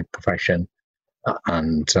profession,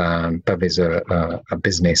 and Bev is a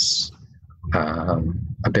business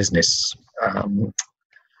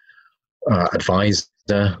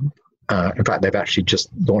advisor. In fact, they've actually just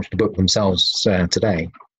launched a book themselves today.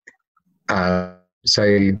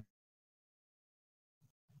 So,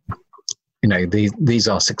 these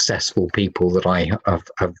are successful people that I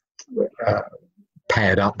have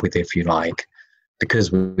paired up with, if you like,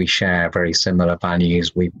 because we share very similar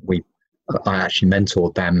values. I actually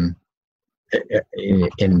mentored them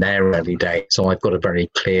in their early days, so I've got a very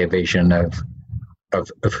clear vision of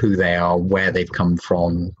who they are, where they've come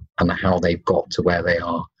from, and how they've got to where they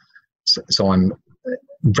are. So I'm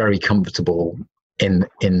very comfortable in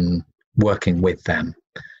working with them.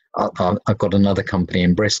 I've got another company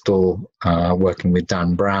in Bristol working with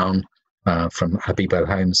Dan Brown from Habibo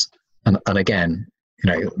Homes, and again,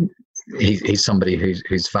 he's somebody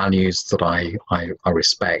whose values that I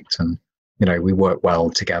respect, and we work well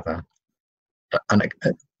together. And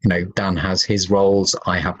Dan has his roles,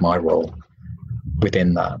 I have my role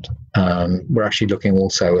within that. We're actually looking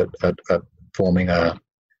also at forming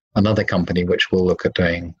another company which will look at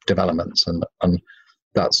doing developments, and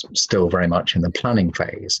that's still very much in the planning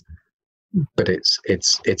phase. But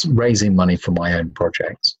it's raising money for my own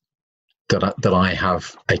projects that I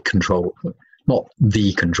have a control, not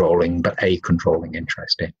the controlling, but a controlling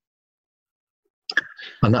interest in.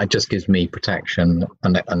 And that just gives me protection,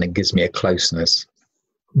 and it gives me a closeness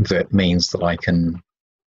that means that I can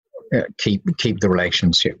keep the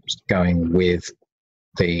relationships going with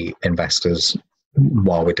the investors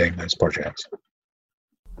while we're doing those projects.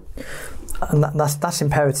 And that's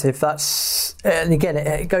imperative. And again,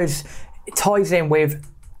 it ties in with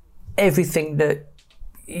everything that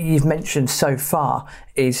you've mentioned so far.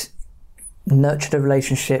 Is nurture the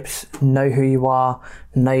relationships, know who you are,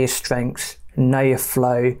 know your strengths, know your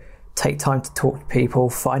flow, take time to talk to people,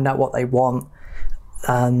 find out what they want,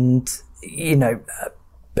 and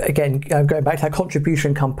again, going back to that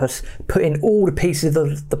contribution compass, put in all the pieces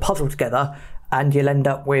of the puzzle together, and you'll end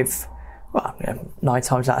up with, 9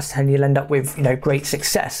 times out of 10, you'll end up with great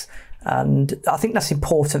success. And I think that's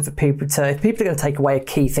important for people if people are going to take away a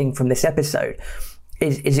key thing from this episode,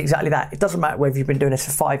 is exactly that. It doesn't matter whether you've been doing this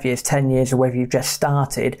for 5 years, 10 years, or whether you've just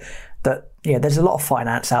started, that there's a lot of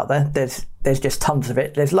finance out there. There's just tons of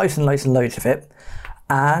it. There's loads and loads and loads of it.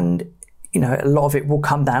 And a lot of it will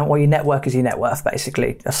come down, your network is your net worth,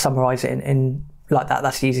 basically. Just summarise it in like that.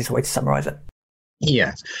 That's the easiest way to summarise it.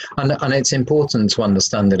 Yes, and it's important to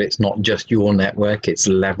understand that it's not just your network, it's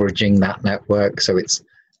leveraging that network. So it's,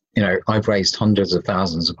 I've raised hundreds of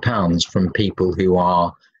thousands of pounds from people who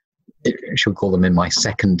are, should we call them, in my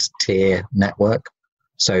second tier network.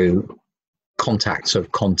 So contacts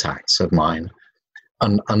of mine.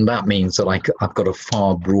 And that means that I've got a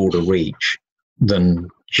far broader reach than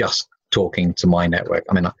just talking to my network.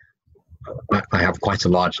 I mean, I have quite a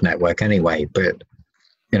large network anyway, but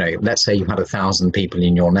let's say you had 1,000 people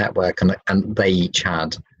in your network, and they each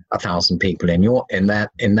had 1,000 people in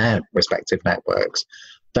their respective networks.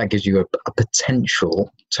 That gives you a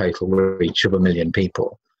potential total reach of 1 million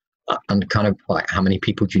people. And kind of like, how many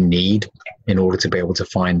people do you need in order to be able to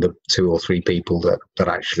find the 2 or 3 people that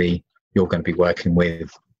actually you're going to be working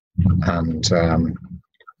with and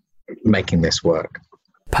making this work?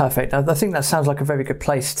 Perfect. I think that sounds like a very good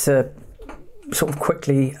place to sort of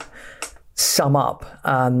quickly sum up.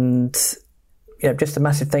 And just a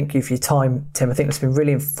massive thank you for your time, Tim. I think it's been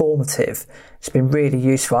really informative. It's been really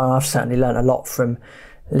useful. I've certainly learned a lot from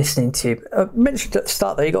listening to you. I mentioned at the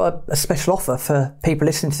start that you got a special offer for people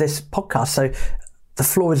listening to this podcast. So the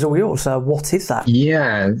floor is all yours. What is that?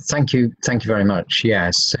 Yeah, thank you very much.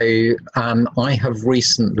 Yeah, so I have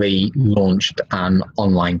recently launched an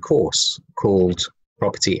online course called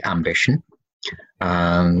Property Ambition.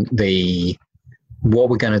 What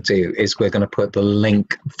we're going to do is we're going to put the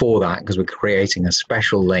link for that, because we're creating a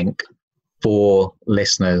special link for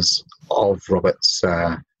listeners of Robert's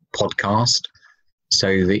podcast,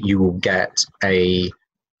 so that you will get a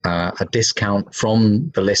discount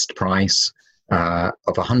from the list price of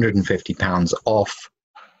 £150 off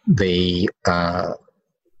the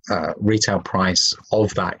retail price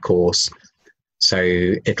of that course. So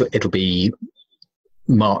it'll be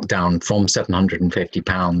marked down from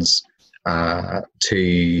 £750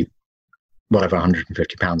 to whatever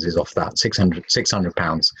 £150 is off that,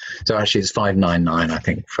 £600. So actually it's £599, I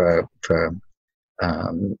think, for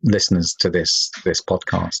listeners to this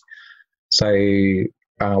podcast. So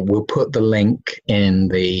we'll put the link in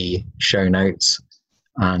the show notes,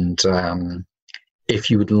 and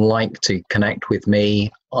if you would like to connect with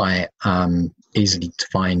me, I am easily to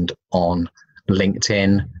find on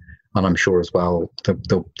LinkedIn, and I'm sure as well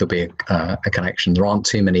there'll be a connection. There aren't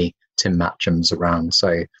too many Tim Matchams around,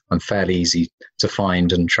 so I'm fairly easy to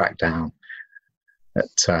find and track down.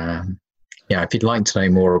 But if you'd like to know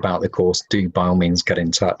more about the course, do by all means get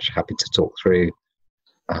in touch. Happy to talk through.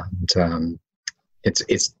 And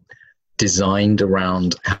it's designed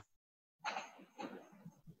around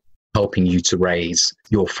helping you to raise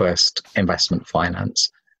your first investment finance,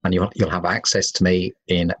 and you'll have access to me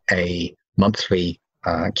in a monthly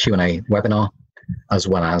Q&A webinar, as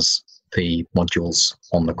well as the modules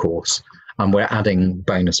on the course. And we're adding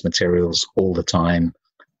bonus materials all the time.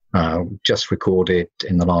 Just recorded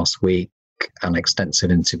in the last week an extensive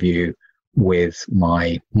interview with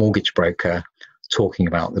my mortgage broker, talking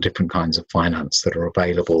about the different kinds of finance that are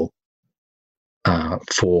available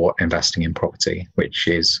for investing in property, which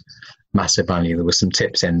is massive value. There were some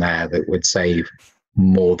tips in there that would save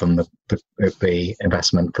more than the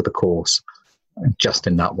investment for the course, just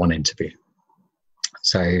in that one interview.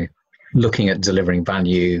 So looking at delivering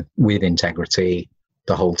value with integrity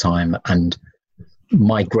the whole time. And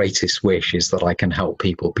my greatest wish is that I can help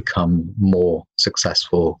people become more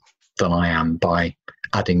successful than I am by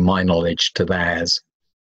adding my knowledge to theirs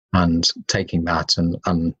and taking that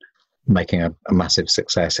and making a massive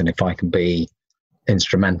success. And if I can be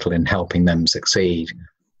instrumental in helping them succeed,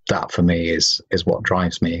 that for me is what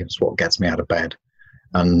drives me, is what gets me out of bed.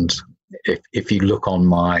 And if you look on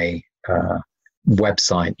my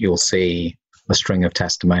website, you'll see a string of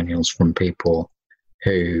testimonials from people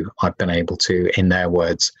who I've been able to, in their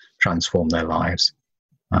words, transform their lives.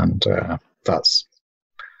 And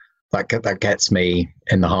that gets me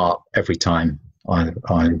in the heart every time.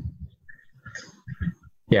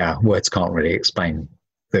 Words can't really explain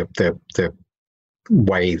the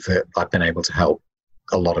way that I've been able to help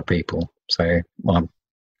a lot of people. So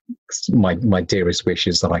my dearest wish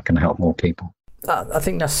is that I can help more people. I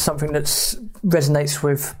think that's something that resonates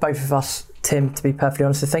with both of us, Tim, to be perfectly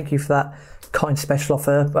honest. So thank you for that kind special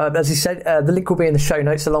offer. As you said, the link will be in the show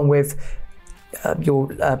notes along with your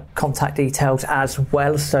contact details as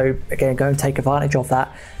well. So again, go and take advantage of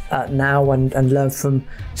that now and learn from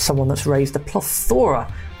someone that's raised a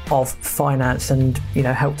plethora of finance and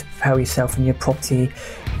help to propel yourself in your property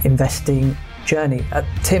investing journey.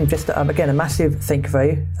 Tim, just again a massive thank you for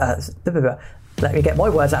you. Let me get my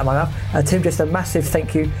words out of my mouth. Tim, just a massive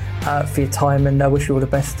thank you for your time, and I wish you all the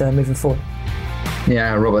best moving forward.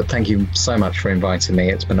 Yeah, Robert, thank you so much for inviting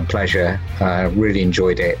me. It's been a pleasure. Really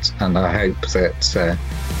enjoyed it, and I hope that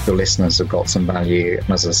your listeners have got some value. And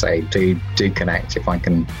as I say, do connect if I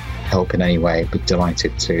can help in any way. I'd be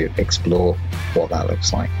delighted to explore what that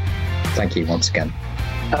looks like. Thank you once again.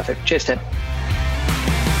 Perfect. Cheers, Tim.